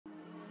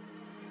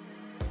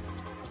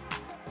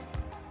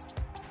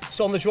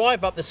So on the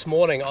drive up this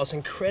morning, I was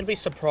incredibly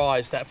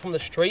surprised that from the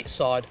street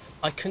side,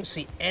 I couldn't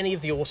see any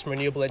of the awesome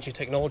renewable energy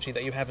technology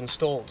that you have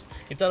installed.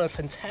 You've done a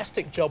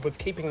fantastic job with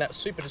keeping that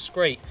super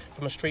discreet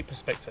from a street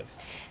perspective.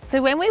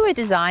 So when we were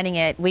designing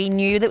it, we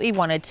knew that we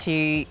wanted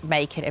to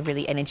make it a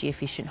really energy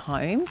efficient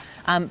home,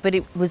 but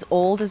it was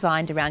all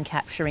designed around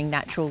capturing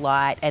natural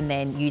light and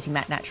then using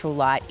that natural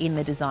light in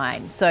the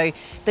design. So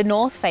the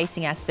north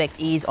facing aspect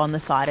is on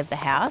the side of the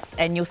house,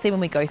 and you'll see when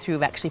we go through,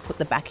 we've actually put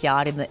the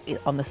backyard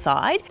on the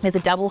side. There's a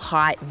double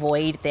height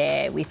void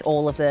there with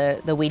all of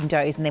the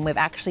windows, and then we've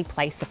actually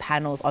placed the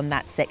panels on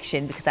that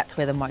section because that's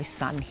where the most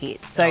sun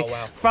hits. So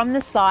from the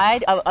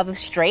side of the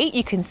street,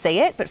 you can see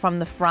it, but from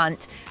the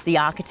front, the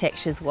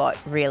architecture is what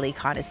really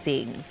kind of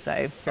sings.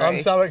 So I'm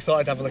so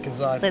excited to have a look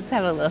inside. Let's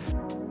have a look.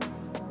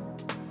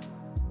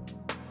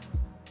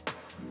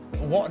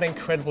 What an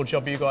incredible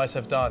job you guys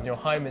have done. Your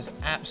home is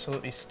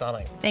absolutely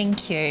stunning.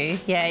 Thank you.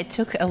 Yeah, it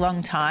took a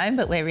long time,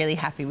 but we're really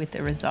happy with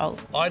the result.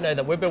 I know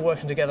that we've been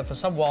working together for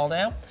some while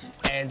now,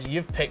 and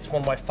you've picked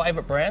one of my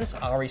favourite brands,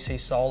 REC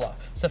Solar.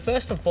 So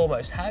first and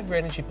foremost, how have your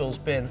energy bills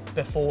been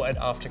before and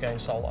after going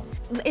solar?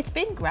 It's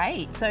been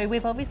great. So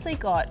we've obviously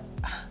got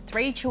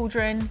 3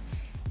 children.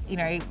 You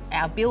know,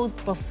 our bills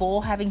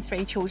before having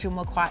 3 children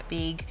were quite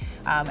big,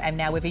 and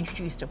now we've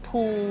introduced a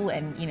pool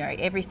and, you know,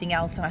 everything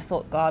else. And I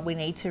thought, God, we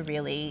need to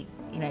really,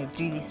 you know,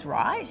 do this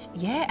right.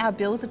 Yeah, our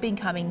bills have been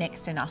coming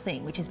next to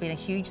nothing, which has been a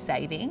huge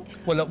saving.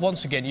 Well, look,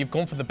 once again, you've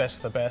gone for the best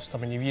of the best. I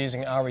mean, you're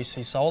using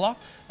REC Solar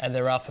and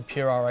their Alpha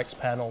Pure RX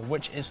panel,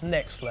 which is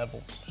next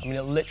level. I mean,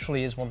 it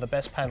literally is one of the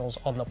best panels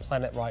on the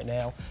planet right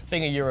now.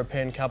 Being a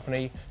European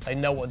company, they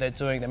know what they're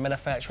doing. They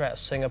manufacture out of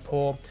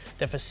Singapore.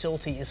 Their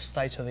facility is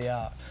state of the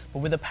art. But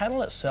with the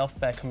panel itself,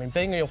 Bec, I mean,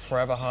 being in your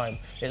forever home,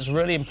 it's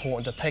really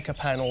important to pick a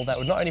panel that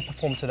would not only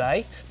perform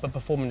today, but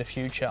perform in the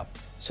future.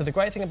 So the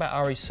great thing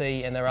about REC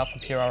and their Alpha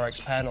Pure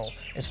RX panel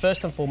is,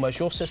 first and foremost,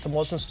 your system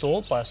was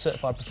installed by a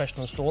certified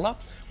professional installer,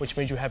 which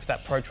means you have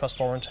that Pro Trust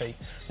warranty.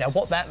 Now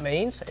what that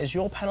means is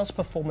your panel's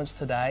performance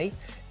today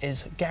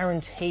is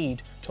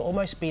guaranteed to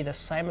almost be the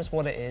same as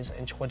what it is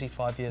in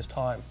 25 years'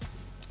 time.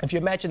 If you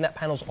imagine that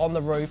panel's on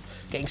the roof,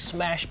 getting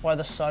smashed by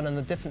the sun and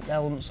the different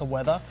elements of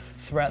weather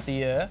throughout the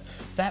year,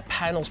 that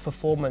panel's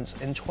performance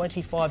in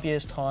 25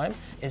 years' time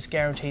is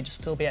guaranteed to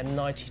still be at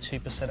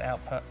 92%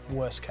 output,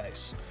 worst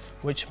case.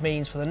 Which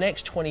means for the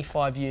next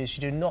 25 years,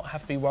 you do not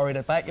have to be worried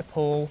about your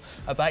pool,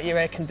 about your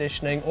air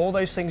conditioning, all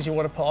those things you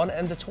want to put on.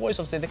 And the toys,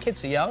 obviously, the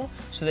kids are young,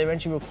 so their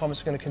energy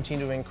requirements are going to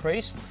continue to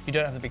increase. You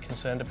don't have to be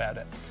concerned about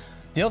it.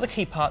 The other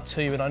key part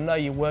too, and I know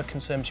you were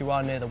concerned, you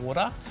are near the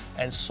water,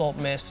 and salt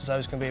mist is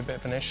always going to be a bit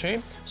of an issue.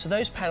 So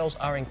those panels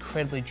are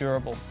incredibly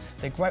durable.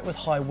 They're great with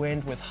high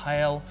wind, with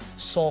hail,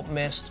 salt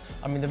mist.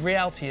 I mean, the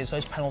reality is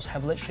those panels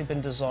have literally been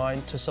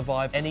designed to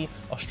survive any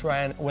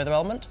Australian weather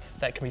element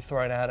that can be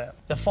thrown at it.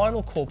 The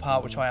final core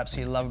part, which I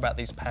absolutely love about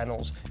these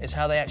panels, is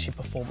how they actually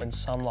perform in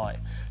sunlight.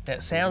 Now,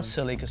 it sounds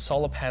silly because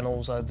solar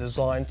panels are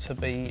designed to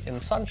be in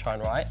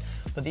sunshine, right?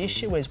 But the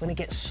issue is when it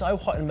gets so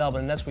hot in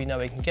Melbourne, and as we know,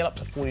 it can get up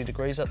to 40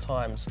 degrees at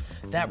times,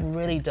 that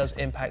really does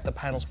impact the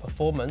panel's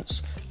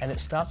performance and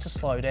it starts to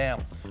slow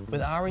down.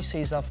 With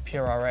REC's Alpha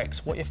Pure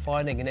RX, what you're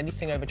finding in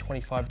anything over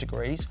 25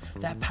 degrees,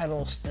 that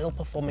panel is still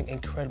performing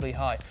incredibly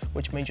high,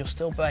 which means you're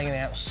still banging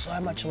out so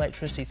much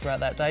electricity throughout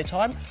that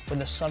daytime. When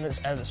the sun is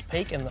at its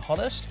peak and the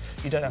hottest,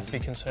 you don't have to be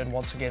concerned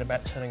once again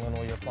about turning on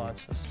all your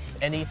appliances.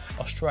 Any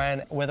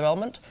Australian weather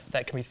element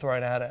that can be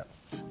thrown at it.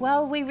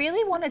 Well, we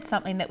really wanted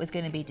something that was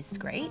going to be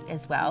discreet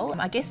as well.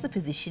 I guess the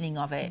positioning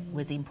of it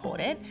was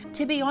important.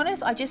 To be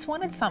honest, I just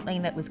wanted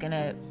something that was going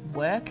to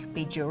work,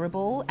 be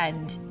durable,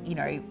 and, you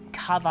know,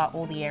 cover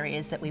all the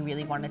areas that we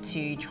really wanted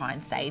to try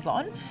and save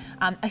on.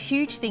 A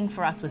huge thing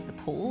for us was the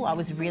pool. I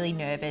was really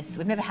nervous.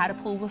 We've never had a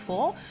pool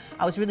before.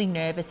 I was really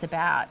nervous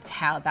about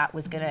how that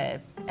was going to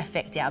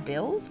affect our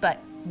bills, but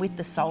with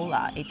the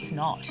solar, it's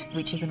not,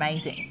 which is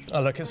amazing.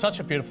 Oh, look, it's such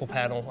a beautiful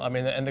panel. I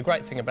mean, and the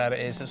great thing about it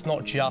is it's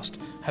not just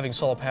having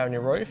solar power on your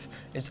roof,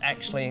 it's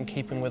actually in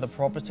keeping with the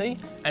property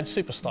and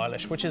super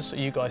stylish, which is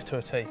you guys to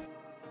a T.